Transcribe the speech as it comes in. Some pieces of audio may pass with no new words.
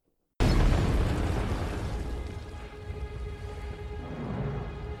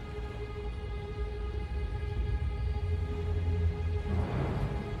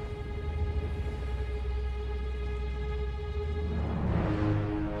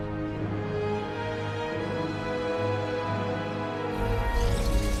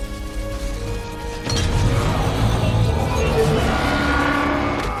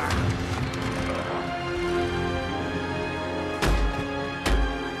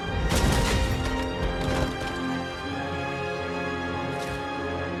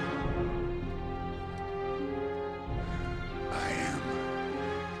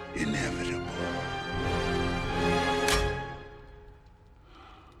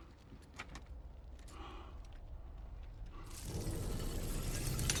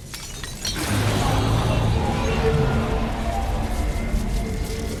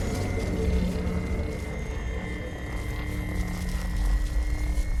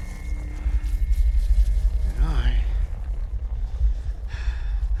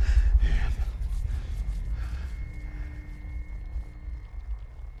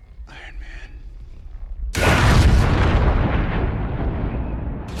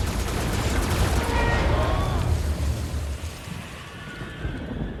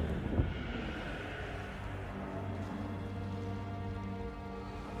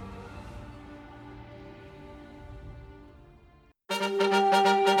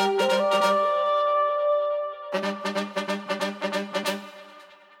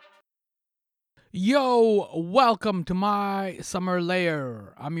Yo, welcome to my summer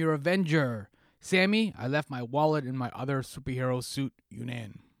lair. I'm your Avenger. Sammy, I left my wallet in my other superhero suit,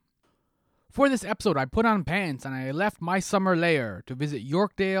 Yunnan. For this episode, I put on pants and I left my summer lair to visit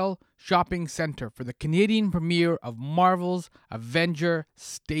Yorkdale Shopping Centre for the Canadian premiere of Marvel's Avengers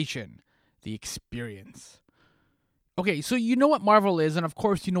Station, The Experience. Okay, so you know what Marvel is, and of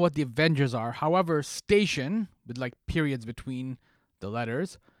course you know what the Avengers are. However, Station, with like periods between the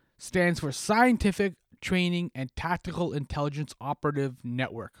letters, stands for Scientific Training and Tactical Intelligence Operative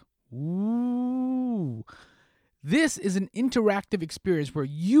Network. Ooh. This is an interactive experience where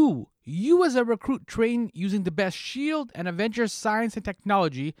you as a recruit train using the best shield and Avengers science and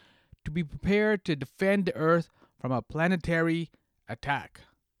technology to be prepared to defend the Earth from a planetary attack.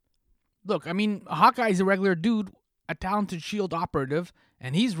 Look, I mean, Hawkeye's a regular dude, a talented shield operative,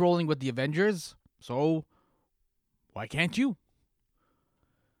 and he's rolling with the Avengers, so why can't you?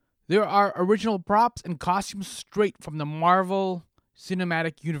 There are original props and costumes straight from the Marvel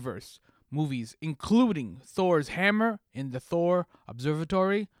Cinematic Universe movies, including Thor's hammer in the Thor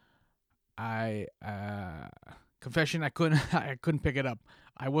Observatory. Confession, I couldn't pick it up.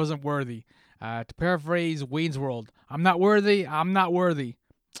 I wasn't worthy. To paraphrase Wayne's World, I'm not worthy.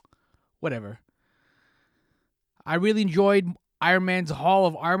 Whatever. I really enjoyed Iron Man's Hall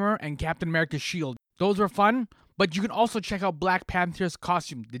of Armor and Captain America's shield. Those were fun. But you can also check out Black Panther's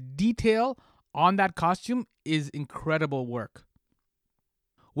costume. The detail on that costume is incredible work.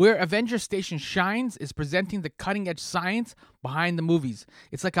 Where Avengers Station shines is presenting the cutting-edge science behind the movies.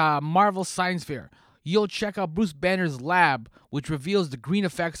 It's like a Marvel science fair. You'll check out Bruce Banner's lab, which reveals the green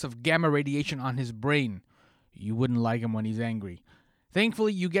effects of gamma radiation on his brain. You wouldn't like him when he's angry.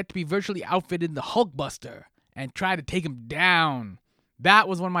 Thankfully, you get to be virtually outfitted in the Hulkbuster and try to take him down. That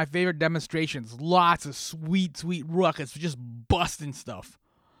was one of my favorite demonstrations. Lots of sweet rockets just busting stuff.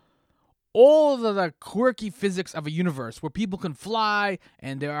 All of the quirky physics of a universe where people can fly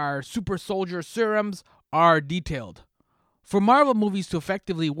and there are super soldier serums are detailed. For Marvel movies to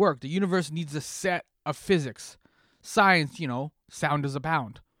effectively work, the universe needs a set of physics. Science, sound is a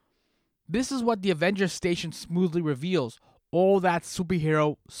pound. This is what the Avengers Station smoothly reveals, all that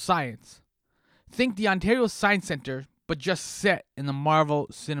superhero science. Think the Ontario Science Centre, but just set in the Marvel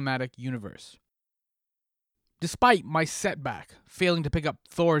Cinematic Universe. Despite my setback, failing to pick up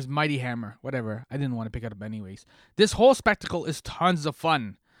Thor's mighty hammer, whatever, I didn't want to pick it up anyways, this whole spectacle is tons of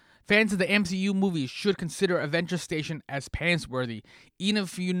fun. Fans of the MCU movies should consider Avengers Station as pants-worthy. Even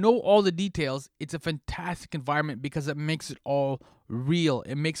if you know all the details, it's a fantastic environment because it makes it all real.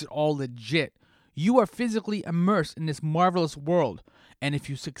 It makes it all legit. You are physically immersed in this marvelous world, and if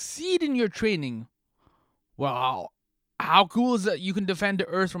you succeed in your training, well, how cool is it you can defend the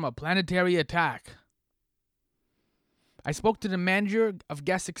Earth from a planetary attack? I spoke to the manager of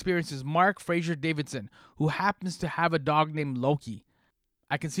guest experiences, Mark Fraser-Davidson, who happens to have a dog named Loki.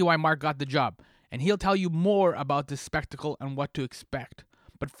 I can see why Mark got the job, and he'll tell you more about this spectacle and what to expect.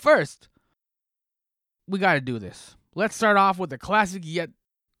 But first, we gotta do this. Let's start off with a classic yet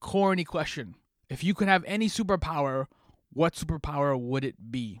corny question. If you could have any superpower, what superpower would it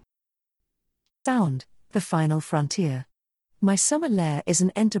be? Sound, the final frontier. My Summer Lair is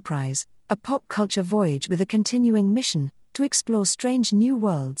an enterprise, a pop culture voyage with a continuing mission to explore strange new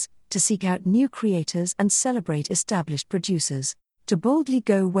worlds, to seek out new creators and celebrate established producers, to boldly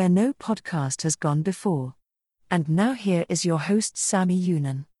go where no podcast has gone before. And now here is your host, Sammy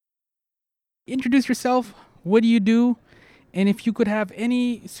Yunnan. Introduce yourself, what do you do, and if you could have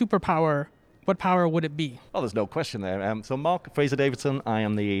any superpower, what power would it be? Oh, there's no question there. So Mark Fraser-Davidson, I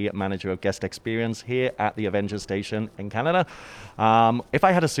am the manager of guest experience here at the Avengers Station in Canada. If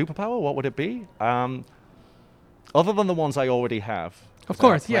I had a superpower, what would it be? Other than the ones I already have. Of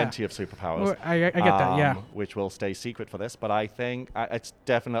course, yeah. Plenty of superpowers. I get that, yeah. Which will stay secret for this, but I think it's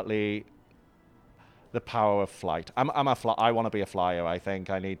definitely the power of flight. I want to be a flyer. I think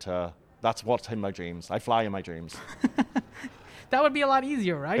I need to. That's what's in my dreams. I fly in my dreams. That would be a lot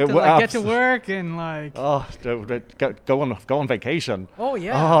easier, right? To get to work and go on vacation. Oh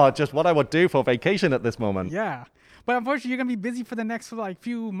yeah. Oh, just what I would do for vacation at this moment. Yeah, but unfortunately, you're gonna be busy for the next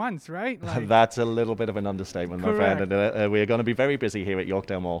few months, right? That's a little bit of an understatement, correct. My friend. And we're going to be very busy here at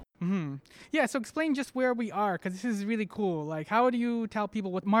Yorkdale Mall. Mm-hmm. Yeah. So explain just where we are, because this is really cool. How do you tell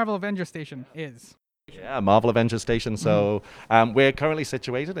people what Marvel Avengers Station is? Yeah, Marvel Avengers Station. So we're currently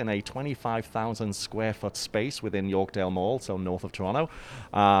situated in a 25,000 square foot space within Yorkdale Mall, so north of Toronto.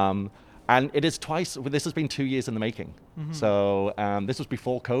 And it is twice. This has been 2 years in the making. So this was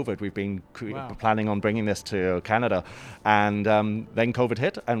before COVID. We've been planning on bringing this to Canada, and then COVID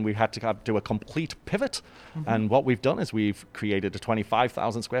hit, and we had to do a complete pivot. And what we've done is we've created a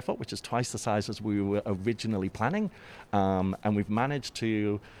 25,000 square foot, which is twice the size as we were originally planning, and we've managed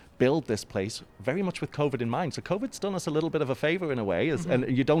to build this place very much with COVID in mind. So COVID's done us a little bit of a favor in a way,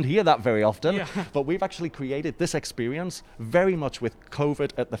 and you don't hear that very often, but we've actually created this experience very much with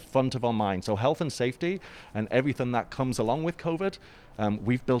COVID at the front of our mind. So health and safety and everything that comes along with COVID,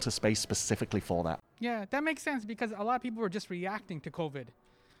 we've built a space specifically for that. Yeah, that makes sense because a lot of people were just reacting to COVID,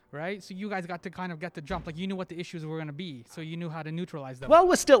 right? So you guys got to kind of get the jump, like you knew what the issues were going to be, so you knew how to neutralize them. Well,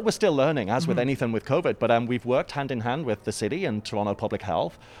 we're still learning, as with anything with COVID, but we've worked hand in hand with the city and Toronto Public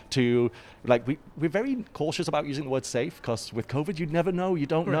Health to, like, we're very cautious about using the word safe, because with COVID, you never know, you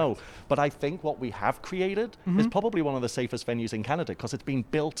don't know. But I think what we have created is probably one of the safest venues in Canada, because it's been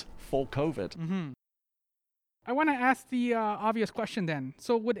built for COVID. I want to ask the obvious question then.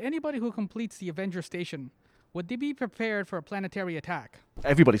 So would anybody who completes the Avengers station, would they be prepared for a planetary attack?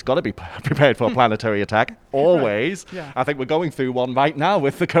 Everybody's got to be prepared for a planetary attack, always. Yeah. I think we're going through one right now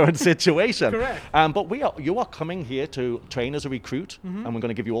with the current situation. Correct. But you are coming here to train as a recruit, and we're going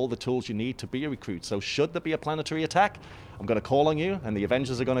to give you all the tools you need to be a recruit. So should there be a planetary attack, I'm going to call on you, and the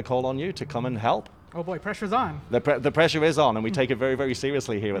Avengers are going to call on you to come and help. Oh boy, pressure's on. The pressure is on, and we take it very, very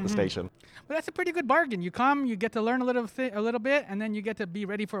seriously here at the station. Well, that's a pretty good bargain. You come, you get to learn a little bit, and then you get to be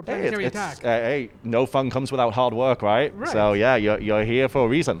ready for a planetary attack. No fun comes without hard work, right? So yeah, you're here for a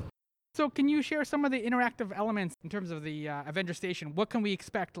reason. So can you share some of the interactive elements in terms of the Avenger Station? What can we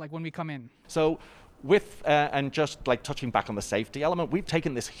expect like when we come in? So with, and just like touching back on the safety element, we've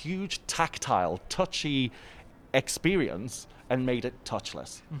taken this huge tactile, touchy experience and made it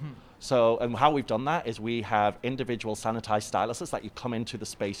touchless. So, and how we've done that is we have individual sanitized styluses that you come into the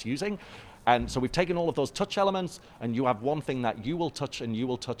space using. And so we've taken all of those touch elements, and you have one thing that you will touch and you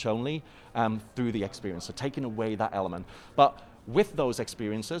will touch only through the experience. So taking away that element. But with those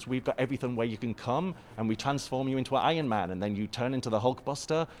experiences, we've got everything where you can come and we transform you into an Iron Man, and then you turn into the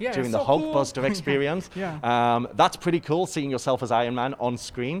Hulkbuster during the Hulkbuster experience. That's pretty cool, seeing yourself as Iron Man on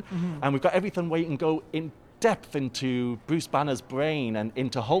screen. And we've got everything where you can go in depth into Bruce Banner's brain and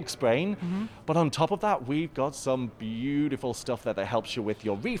into Hulk's brain. But on top of that, we've got some beautiful stuff that helps you with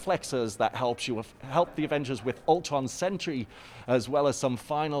your reflexes, that help the Avengers with Ultron Sentry, as well as some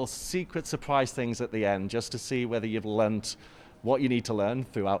final secret surprise things at the end, just to see whether you've learnt what you need to learn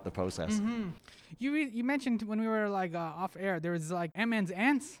throughout the process. You mentioned when we were like off air, there was like Ant-Man's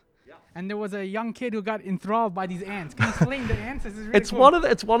ants. And there was a young kid who got enthralled by these ants. Can you explain the ants? This is really cool.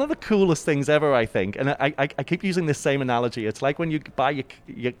 It's one of the coolest things ever, I think. And I keep using this same analogy. It's like when you buy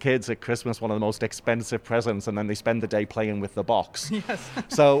your kids at Christmas one of the most expensive presents, and then they spend the day playing with the box. Yes.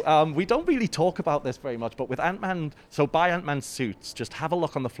 So we don't really talk about this very much, but with Ant-Man, so buy Ant-Man suits. Just have a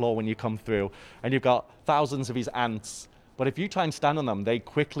look on the floor when you come through, and you've got thousands of these ants. But if you try and stand on them, they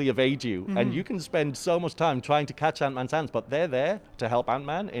quickly evade you. And you can spend so much time trying to catch Ant-Man's ants, but they're there to help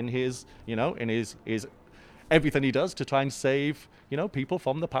Ant-Man in his everything he does to try and save, people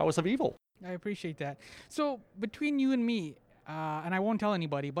from the powers of evil. I appreciate that. So between you and me, and I won't tell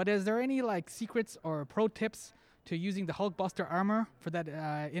anybody, but is there any like secrets or pro tips to using the Hulkbuster armor for that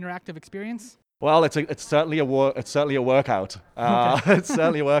interactive experience? Well, it's certainly a workout. It's certainly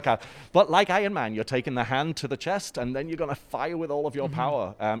a workout. But like Iron Man, you're taking the hand to the chest, and then you're going to fire with all of your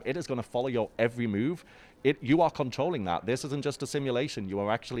power. It is going to follow your every move. You are controlling that. This isn't just a simulation. You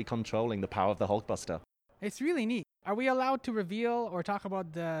are actually controlling the power of the Hulkbuster. It's really neat. Are we allowed to reveal or talk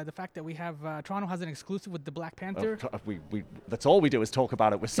about the fact that we have Toronto has an exclusive with the Black Panther? That's all we do is talk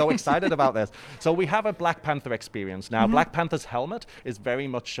about it. We're so excited about this. So we have a Black Panther experience. Now, Black Panther's helmet is very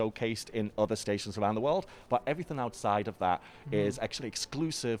much showcased in other stations around the world, but everything outside of that is actually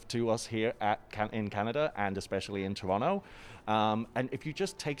exclusive to us here in Canada, and especially in Toronto. And if you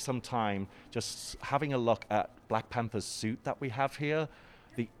just take some time just having a look at Black Panther's suit that we have here,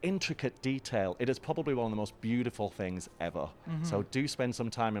 the intricate detail, it is probably one of the most beautiful things ever. So do spend some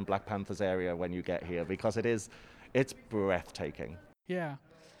time in Black Panther's area when you get here, because it's breathtaking. Yeah.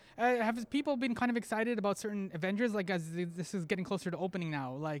 Have people been kind of excited about certain Avengers, like as this is getting closer to opening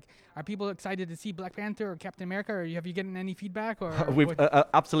now? Like, are people excited to see Black Panther or Captain America, or have you gotten any feedback? Or We've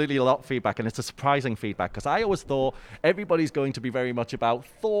absolutely a lot of feedback, and it's a surprising feedback, because I always thought everybody's going to be very much about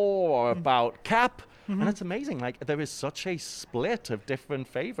Thor or about Cap, And it's amazing. Like, there is such a split of different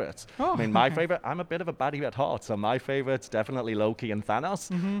favorites. Oh, I mean, my okay. favorite, I'm a bit of a baddie at heart, so my favorite's definitely Loki and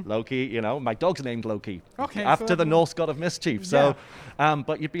Thanos. Loki, you know, my dog's named Loki. Okay, so After the that's- Norse god of mischief. So,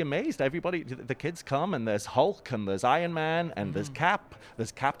 but you'd be amazed. Everybody, the kids come, and there's Hulk, and there's Iron Man, and there's Cap,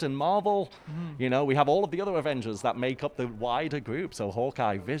 there's Captain Marvel. You know, we have all of the other Avengers that make up the wider group. So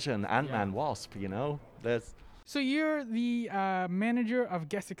Hawkeye, Vision, Ant-Man, Wasp, you know, there's... So you're the manager of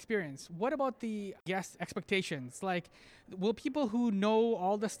guest experience. What about the guest expectations? Like, will people who know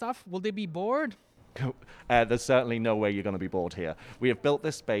all the stuff, will they be bored? There's certainly no way you're going to be bored here. We have built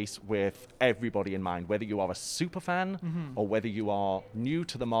this space with everybody in mind, whether you are a super fan or whether you are new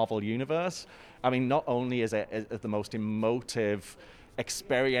to the Marvel universe. I mean, not only is it the most emotive,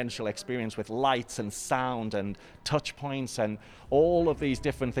 experiential experience with lights and sound and touch points and all of these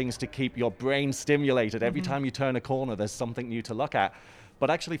different things to keep your brain stimulated. Every time you turn a corner, there's something new to look at. But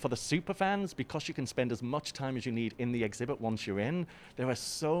actually for the super fans, because you can spend as much time as you need in the exhibit once you're in, there are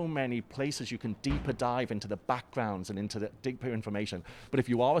so many places you can deeper dive into the backgrounds and into the deeper information. But if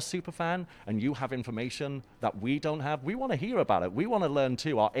you are a super fan and you have information that we don't have, we want to hear about it. We want to learn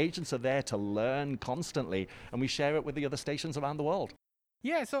too. Our agents are there to learn constantly, and we share it with the other stations around the world.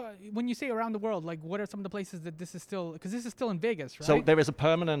 Yeah, so when you say around the world, like what are some of the places that this is still, because this is still in Vegas, right? So there is a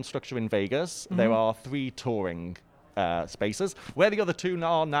permanent structure in Vegas. There are 3 touring spaces. Where the other 2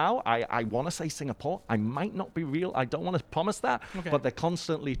 are now, I want to say Singapore. I might not be real. I don't want to promise that, but they're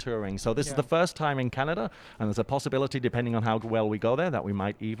constantly touring. So this is the first time in Canada, and there's a possibility, depending on how well we go there, that we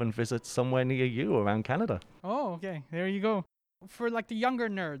might even visit somewhere near you around Canada. Oh, okay. There you go. For like the younger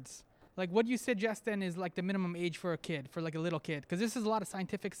nerds, like what do you suggest then is like the minimum age for a kid, for like a little kid? Because this is a lot of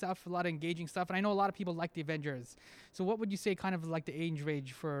scientific stuff, a lot of engaging stuff, and I know a lot of people like the Avengers. So what would you say kind of like the age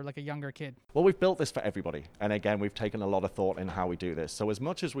range for like a younger kid? Well, we've built this for everybody. And again, we've taken a lot of thought in how we do this. So as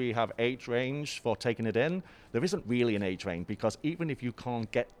much as we have age range for taking it in, there isn't really an age range, because even if you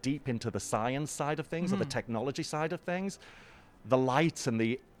can't get deep into the science side of things or the technology side of things, the lights and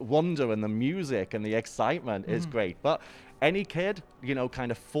the wonder and the music and the excitement is great. But any kid, you know,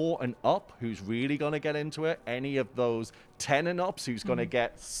 kind of 4 and up who's really going to get into it, any of those 10 and ups who's going to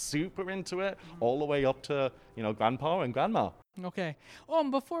get super into it, all the way up to, you know, grandpa and grandma. Okay. Oh, and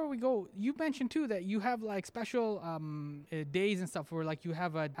before we go, you mentioned too that you have like special days and stuff where like you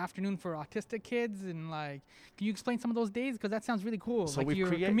have an afternoon for autistic kids, and like, can you explain some of those days? Because that sounds really cool. So like we've you're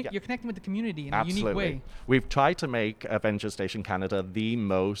connecting with the community in a unique way. We've tried to make Avengers Station Canada the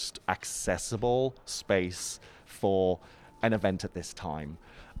most accessible space for an event at this time.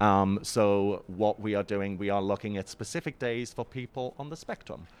 So what we are doing, we are looking at specific days for people on the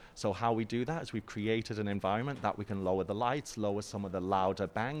spectrum. So how we do that is we've created an environment that we can lower the lights, lower some of the louder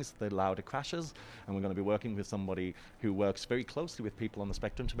bangs, the louder crashes, and we're going to be working with somebody who works very closely with people on the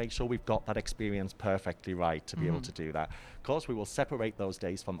spectrum to make sure we've got that experience perfectly right to be able to do that. Of course, we will separate those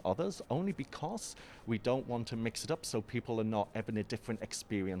days from others, only because we don't want to mix it up so people are not having a different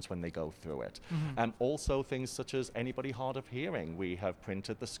experience when they go through it. And also things such as anybody hard of hearing, we have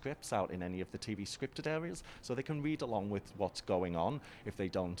printed the scripts out in any of the TV scripted areas so they can read along with what's going on if they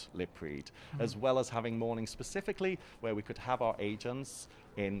don't lip read, as well as having mornings specifically where we could have our agents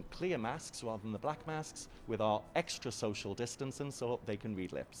in clear masks rather than the black masks with our extra social distancing so they can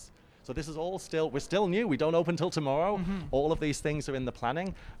read lips. So this is all we're still new. We don't open till tomorrow. All of these things are in the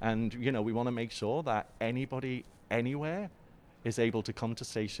planning, and you know, we want to make sure that anybody anywhere is able to come to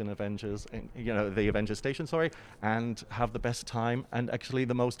Station Avengers, you know, the Avengers Station, and have the best time and actually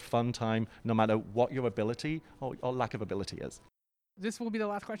the most fun time, no matter what your ability or lack of ability is. This will be the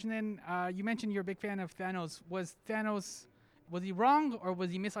last question then. You mentioned you're a big fan of Thanos. Was he wrong, or was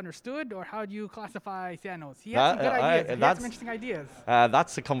he misunderstood, or how do you classify Thanos? He had some good ideas. He had some interesting ideas.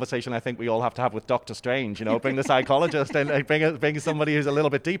 That's a conversation I think we all have to have with Doctor Strange. You know, bring the psychologist and bring somebody who's a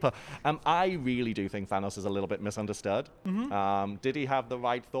little bit deeper. I really do think Thanos is a little bit misunderstood. Did he have the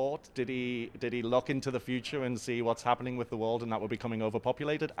right thought? Did he look into the future and see what's happening with the world and that we're becoming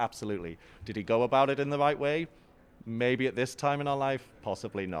overpopulated? Absolutely. Did he go about it in the right way? Maybe at this time in our life,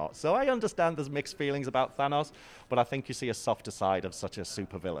 possibly not. So I understand there's mixed feelings about Thanos, but I think you see a softer side of such a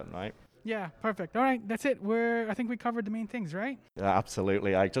supervillain, right? Yeah, perfect. All right, that's it. I think we covered the main things, right? Yeah,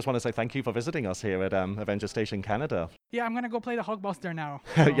 absolutely. I just want to say thank you for visiting us here at Avengers Station Canada. Yeah, I'm going to go play the Hulkbuster now.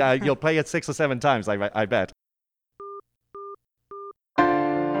 Yeah, you'll play it 6 or 7 times, I bet.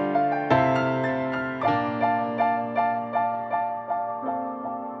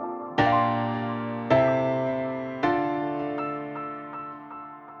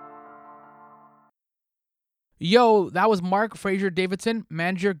 Yo, that was Mark Fraser-Davidson,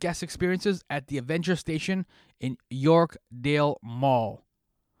 manager guest experiences at the Avengers Station in Yorkdale Mall.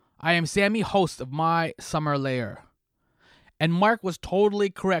 I am Sammy, host of My Summer Lair. And Mark was totally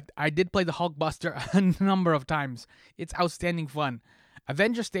correct. I did play the Hulkbuster a number of times. It's outstanding fun.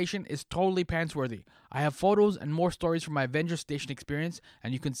 Avengers Station is totally pants-worthy. I have photos and more stories from my Avengers Station experience,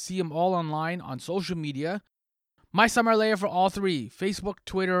 and you can see them all online on social media. My Summer Lair for all three: Facebook,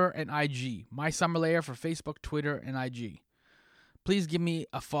 Twitter, and IG. My Summer Lair for Facebook, Twitter, and IG. Please give me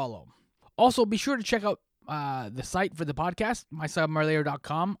a follow. Also, be sure to check out the site for the podcast,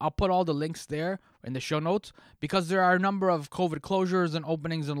 mysummerlair.com. I'll put all the links there in the show notes because there are a number of COVID closures and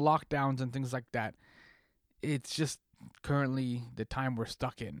openings and lockdowns and things like that. It's just currently the time we're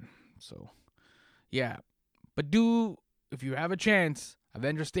stuck in. So, yeah. But if you have a chance,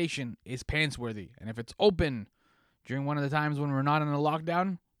 Avenger Station is pants-worthy. And if it's open during one of the times when we're not in a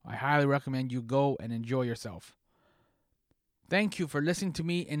lockdown, I highly recommend you go and enjoy yourself. Thank you for listening to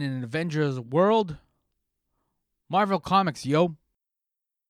me in an Avengers world. Marvel Comics, yo.